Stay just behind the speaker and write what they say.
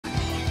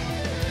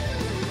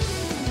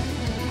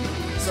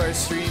Sorry,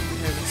 stream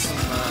having some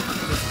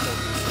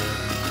difficulties here.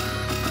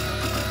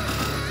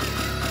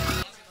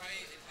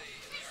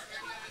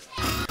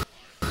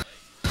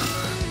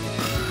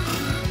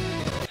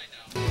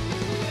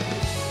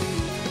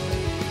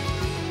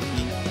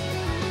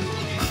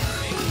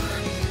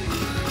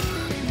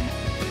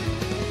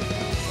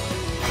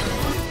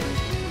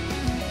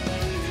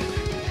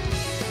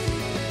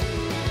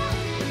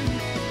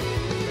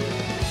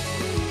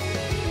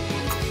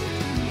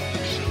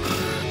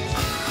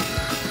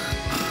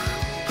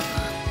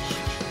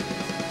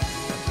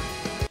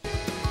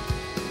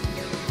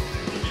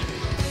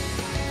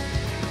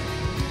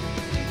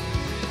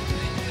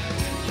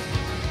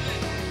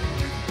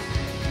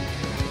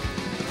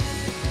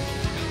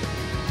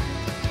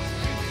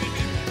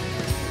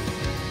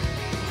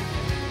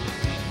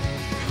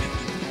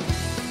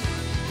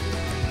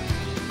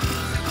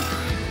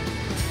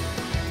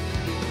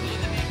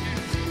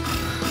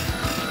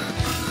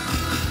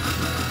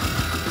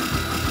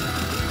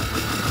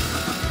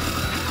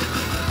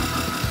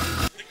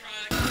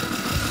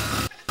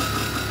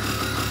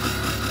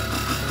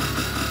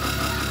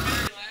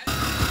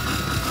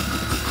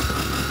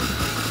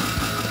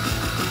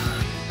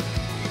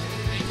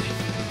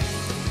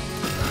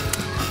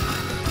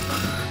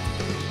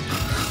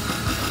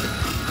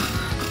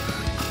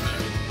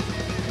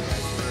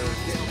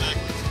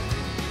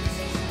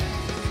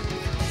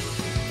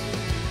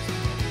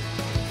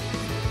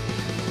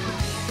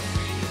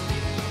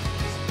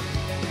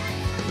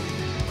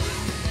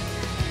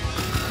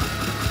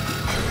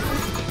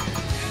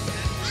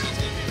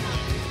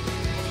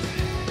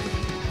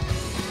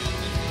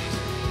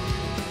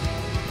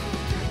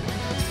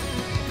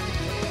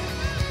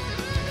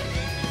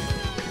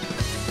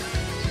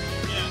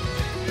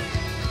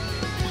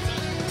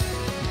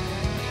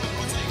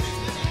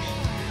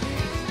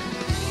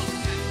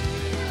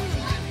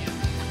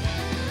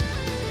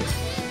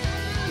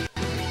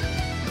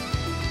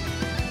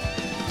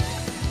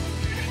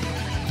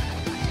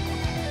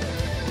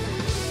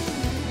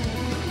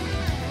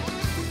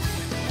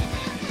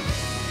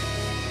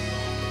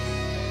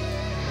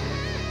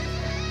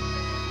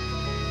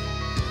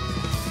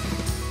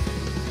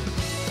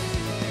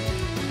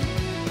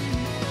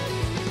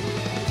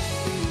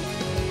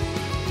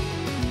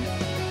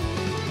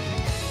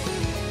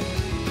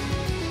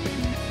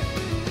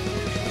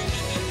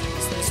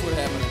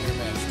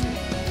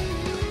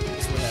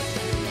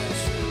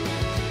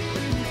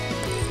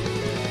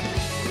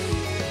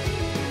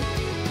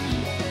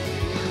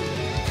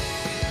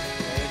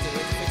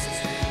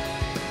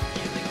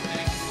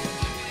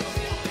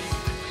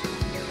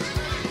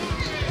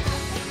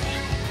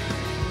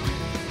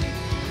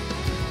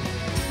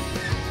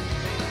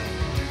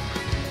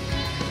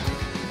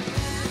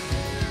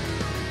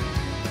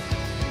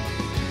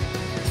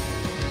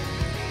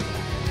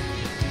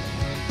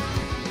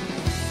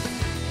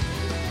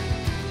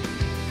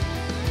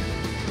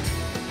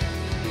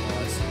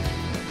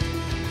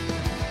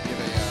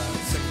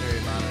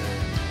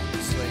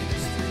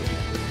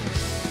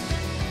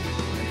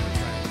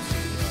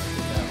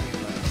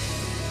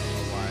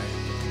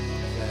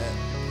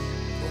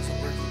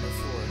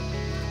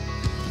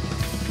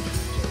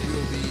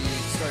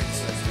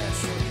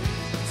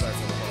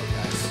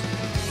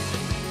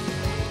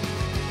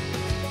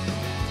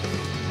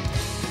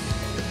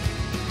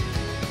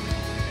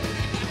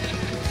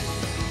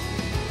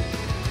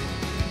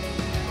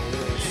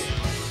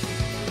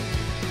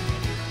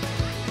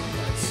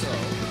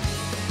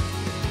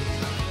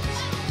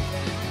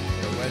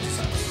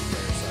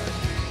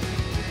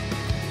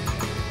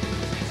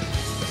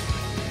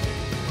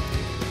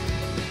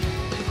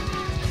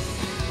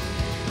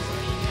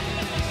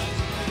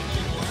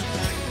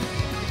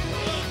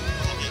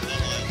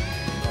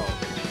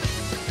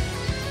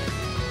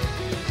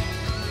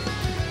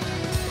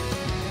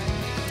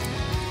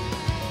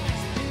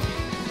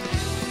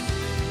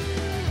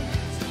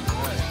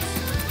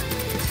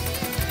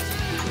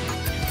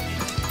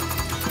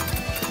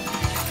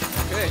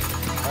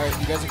 Alright,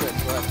 you guys are good.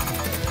 Go ahead.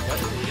 Yep.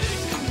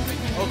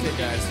 Okay,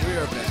 guys, we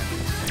are back.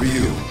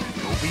 Ryu,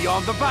 go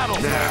beyond the battle.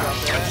 Now,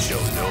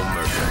 show no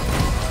mercy.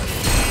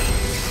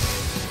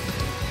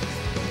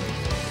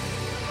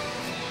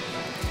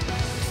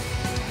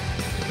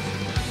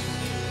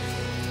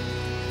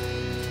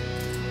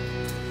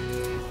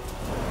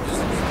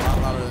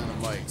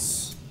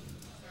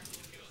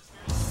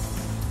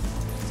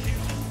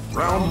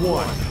 Round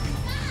one.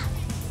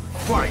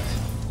 Fight.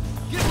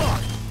 Get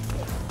locked.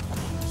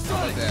 Stop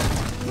like that.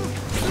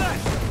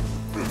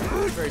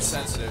 Very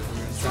sensitive.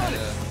 We were trying to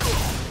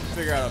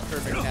figure out a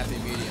perfect happy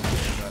medium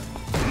here, but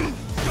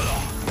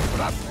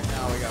right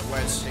now we got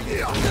Wedge taking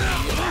it.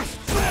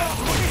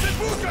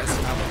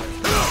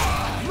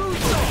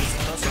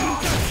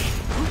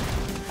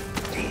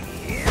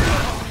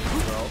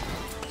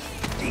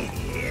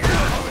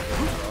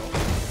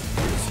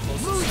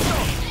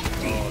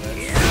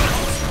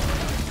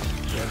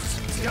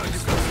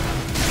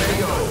 There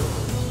you go.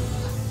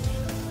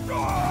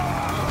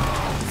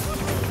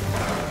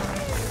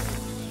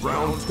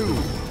 Round two.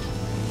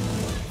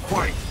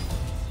 Fight.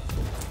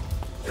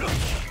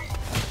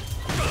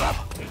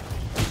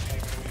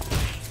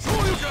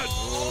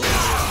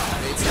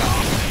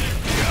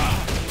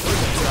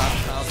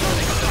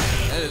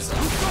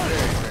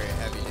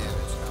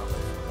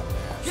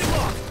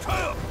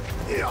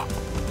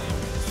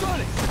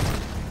 Sonic!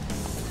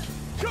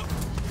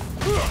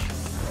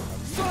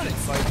 Sonic!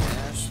 Fight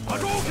Nash.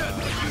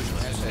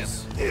 Nash has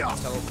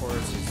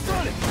teleports. He's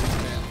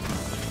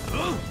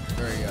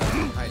very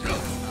high damage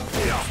now as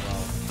well.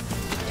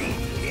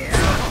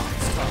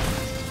 It's tough.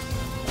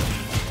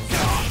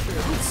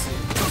 Here, let's see.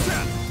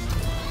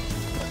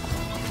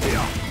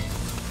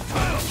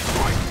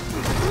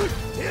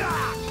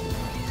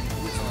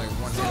 He's only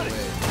one hit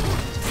away.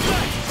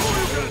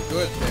 Doing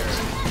good there.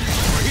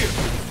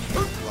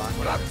 Block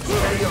it up.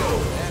 There you go.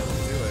 That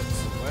will do it.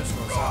 So Wedge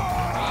goes out.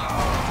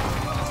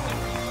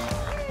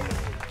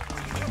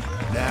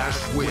 Nash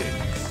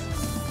wins.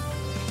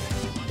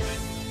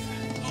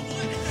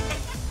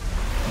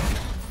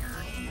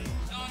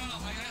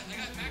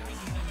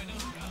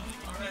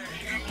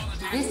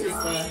 This is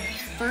the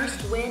first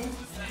win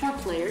for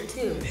player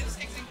 2.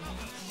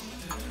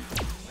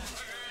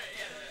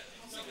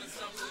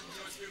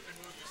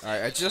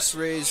 Alright, I just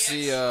raised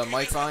the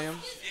mic volume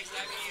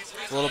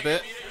a little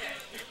bit.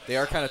 They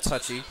are kind of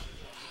touchy.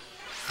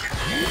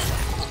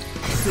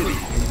 City in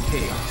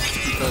chaos.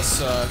 Keep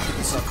us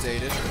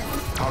updated.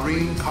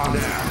 Kareem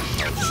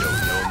Kardashian. Show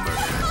no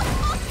mercy.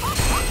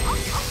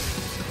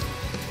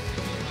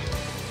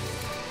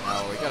 Now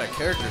we got a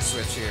character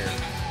switch here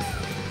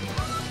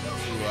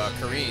to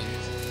Kareem.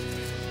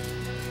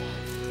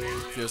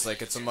 Feels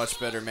like it's a much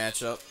better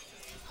matchup.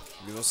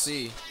 We will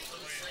see.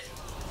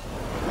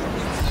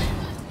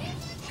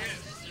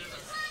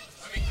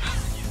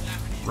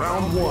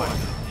 Round 1.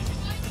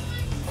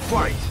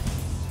 Fight.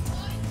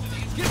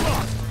 Get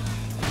lost.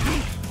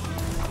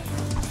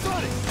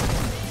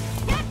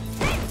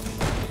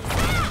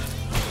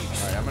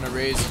 Alright, I'm gonna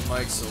raise the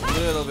mics a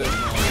little bit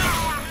more.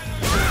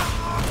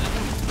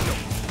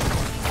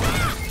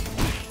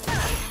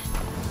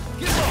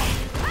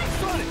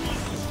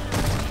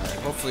 Alright,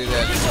 hopefully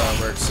that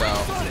works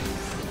out.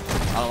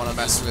 I don't want to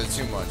mess with it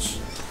too much.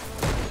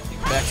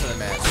 Back to the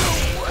match.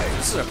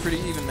 This is a pretty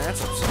even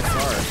matchup so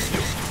far.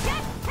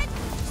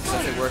 It's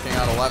actually working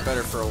out a lot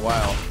better for a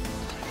while.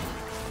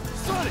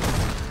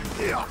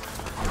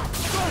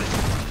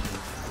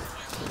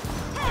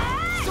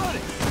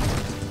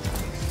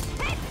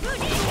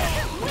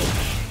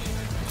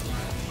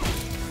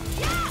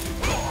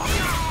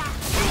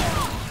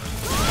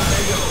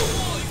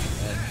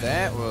 And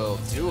that will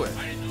do it.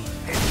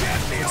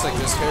 Looks like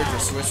this character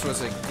switch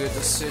was a good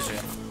decision.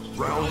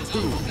 Round 2.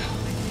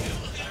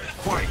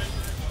 Fight.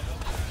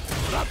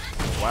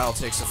 Awhile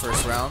takes the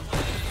first round.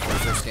 Or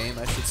first game,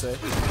 I should say.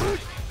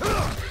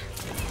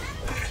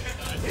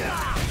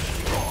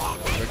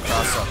 Good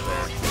cross up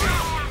there.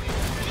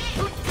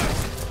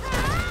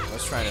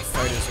 Was trying to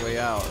fight his way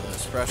out of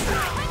this pressure.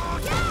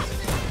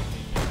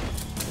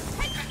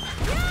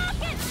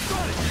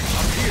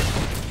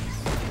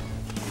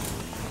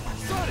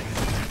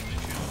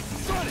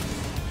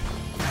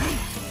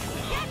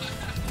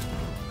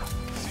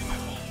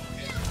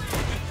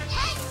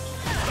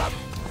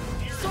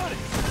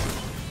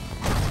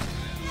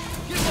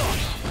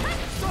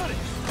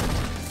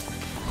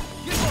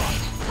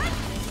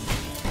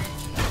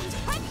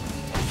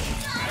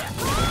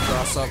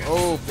 Up.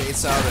 Oh,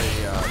 baits out a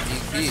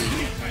DP.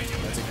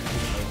 That's a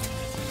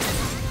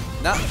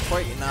not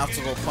quite an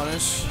optimal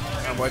punish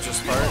on Wedge's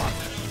part.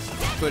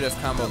 Could have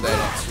comboed that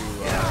into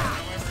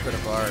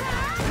critical art.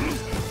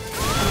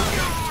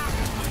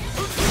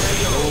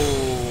 Oh,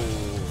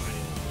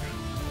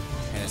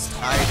 and it's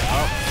tied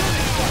up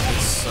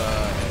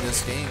in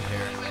this game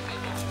here.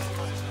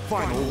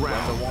 Final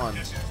round. 1-1.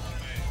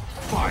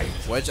 Fight.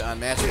 Wedge on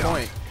match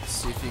point.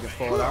 See if he can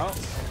pull it out,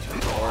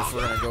 or if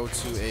we're gonna go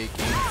to a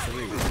game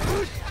 3.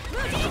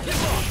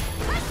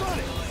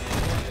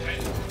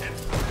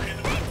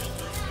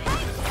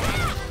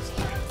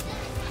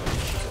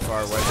 So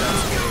far, Wedge has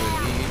a really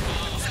lead.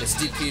 It's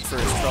DP'd for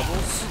his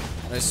troubles.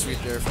 Nice sweep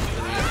there from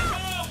Kareem.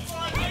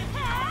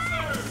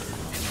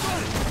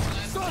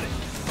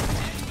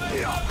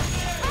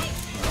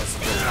 That's a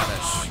good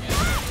punish.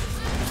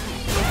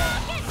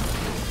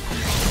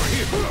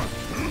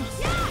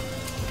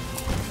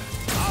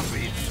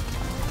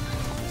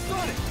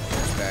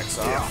 Backs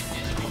off.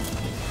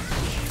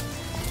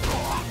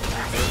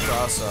 Good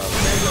cross up.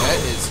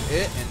 That is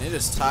it, and it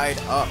is tied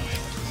up.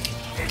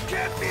 It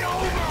can't be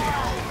over.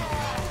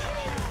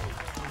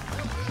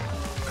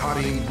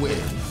 Kareem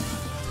wins.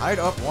 Tied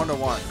up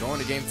 1-1. Going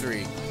to game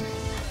 3.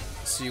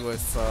 See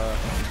if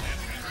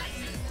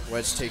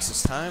Wedge takes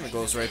his time and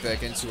goes right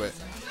back into it.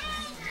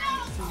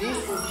 This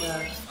is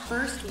the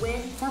first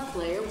win for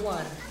player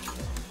 1.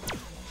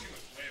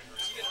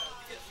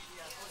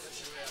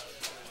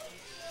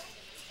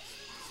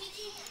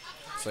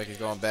 Looks like he's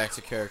going back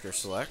to character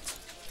select.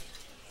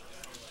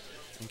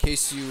 In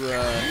case you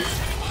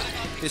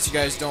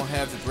guys don't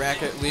have the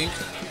bracket link,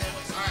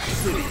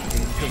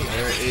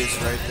 there it is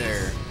right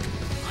there.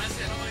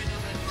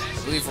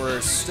 I believe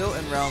we're still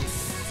in round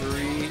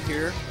 3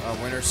 here,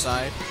 winner's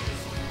side.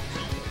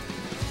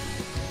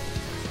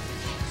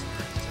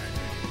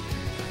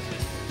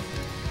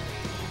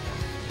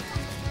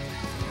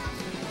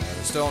 Yeah,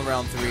 we're still in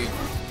round 3.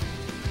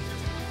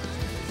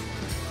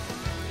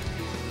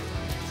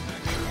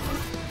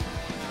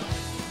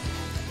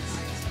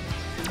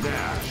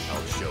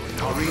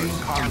 Supreme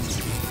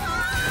Conti.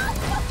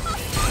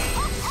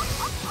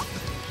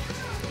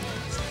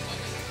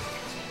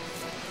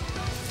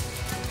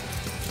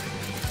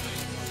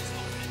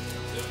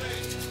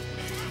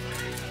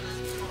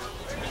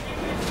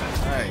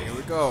 Alright, here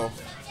we go.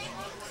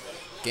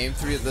 Game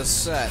 3 of this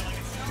set.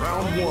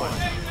 Round 1.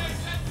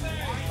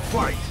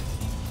 Fight.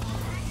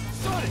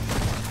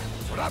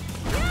 What up?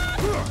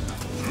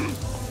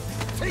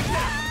 Take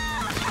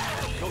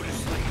that. Go to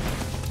sleep.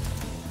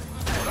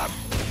 What up?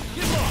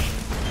 Get lost.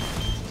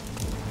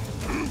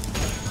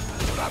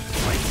 What up?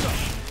 Slice up.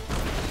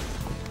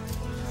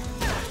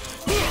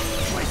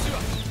 Slice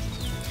up.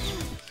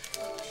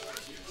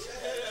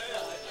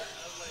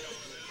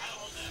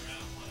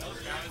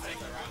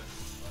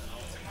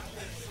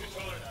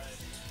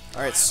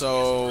 Alright,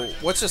 so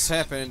what just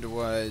happened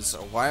was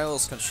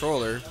Awhile's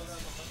controller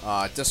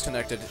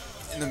disconnected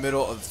in the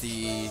middle of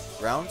the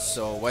round,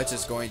 so Wedge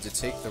is going to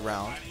take the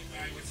round.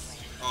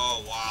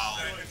 Oh, wow.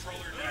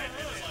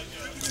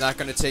 He's not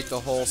going to take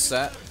the whole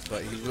set,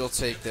 but he will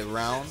take the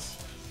round,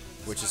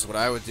 which is what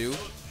I would do,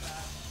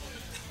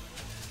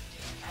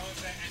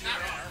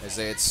 as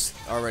they had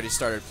already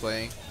started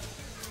playing.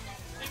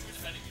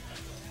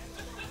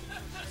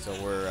 So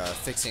we're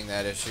fixing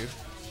that issue.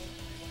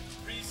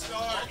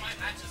 All my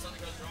matches,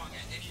 something goes wrong.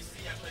 At NEC,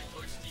 I played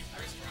Coach Steve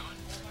first round,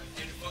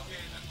 and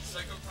fucking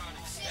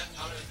Psychopronic stepped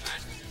out of the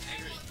match because he was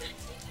angry and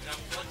kicked. And I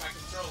plugged my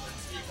controller, and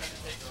Steve had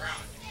to take the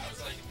round. I was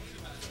like,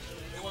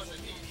 it wasn't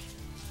me.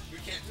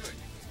 We can't do it.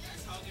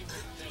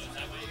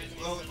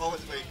 Oh,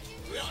 wait.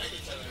 We don't hate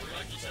each other. We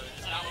like each other.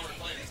 It's not when we're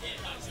playing this game.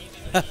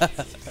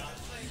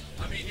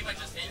 I mean, he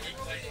might just hate me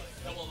because I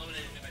double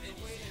eliminated him at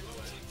NEC.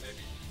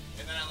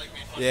 And then I like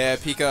made fun of him. Yeah,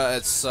 Pika,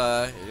 it's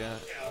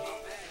yeah.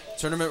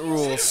 Tournament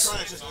rules.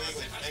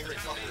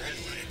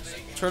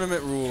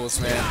 Tournament rules,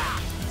 man.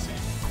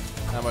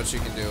 Not much you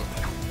can do.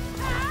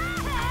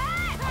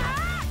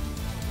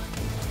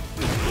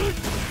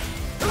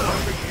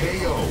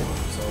 KO.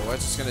 So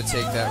Wedge is gonna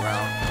take that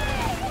round.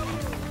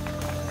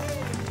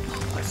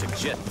 I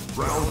suggest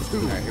round 2.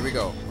 Alright, here we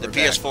go. The We're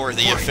back. PS4,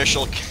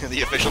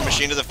 the official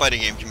machine of the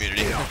fighting game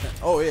community.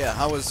 Oh yeah,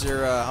 how was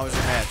your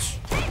match?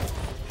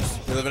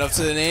 You living up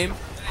to the name?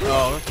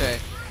 Oh, okay.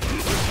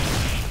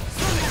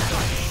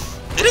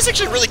 It is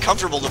actually really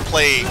comfortable to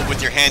play with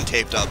your hand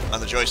taped up on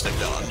the joystick,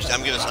 though.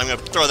 I'm gonna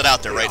throw that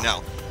out there right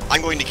now.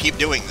 I'm going to keep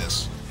doing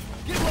this.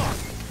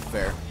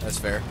 Fair. That's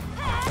fair.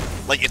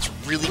 Like, it's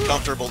really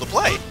comfortable to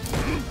play.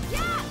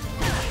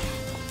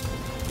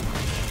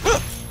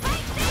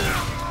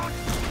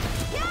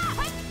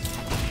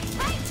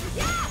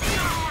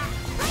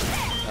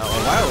 Now,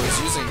 Awhile is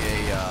using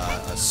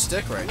a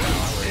stick right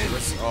now.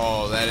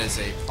 Oh, that is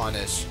a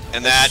punish.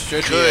 And that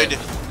could...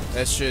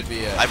 That should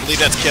be it. I believe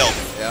that's kill.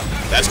 Yeah.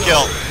 That's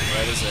kill.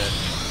 That is it.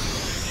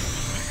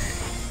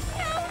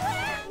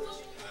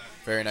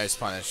 Very nice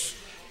punish.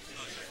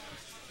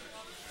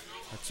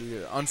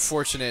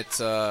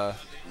 Unfortunate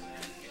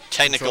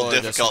Technical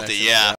difficulty, yeah.